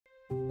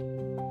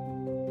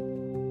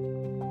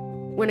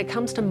When it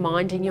comes to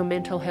minding your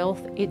mental health,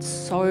 it's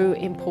so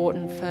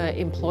important for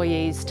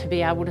employees to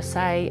be able to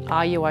say,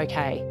 "Are you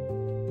okay?"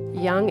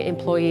 Young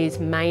employees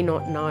may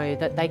not know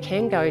that they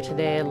can go to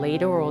their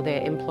leader or their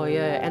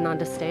employer and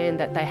understand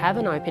that they have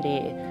an open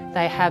ear.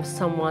 They have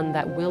someone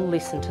that will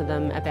listen to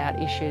them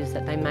about issues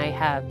that they may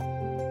have.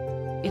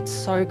 It's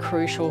so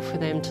crucial for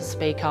them to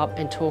speak up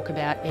and talk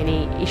about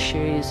any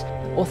issues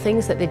or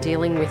things that they're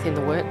dealing with in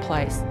the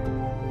workplace.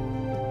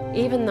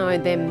 Even though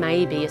there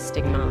may be a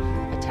stigma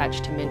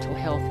attached to mental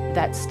health,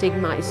 that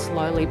stigma is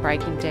slowly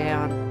breaking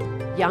down.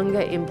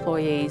 Younger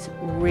employees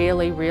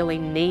really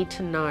need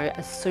to know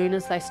as soon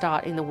as they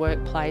start in the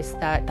workplace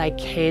that they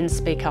can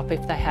speak up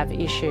if they have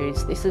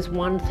issues. This is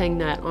one thing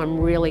that I'm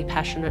really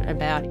passionate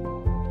about.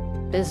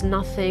 There's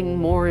nothing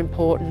more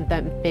important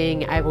than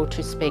being able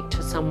to speak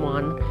to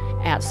someone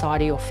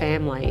outside of your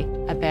family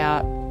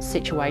about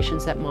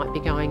situations that might be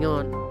going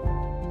on.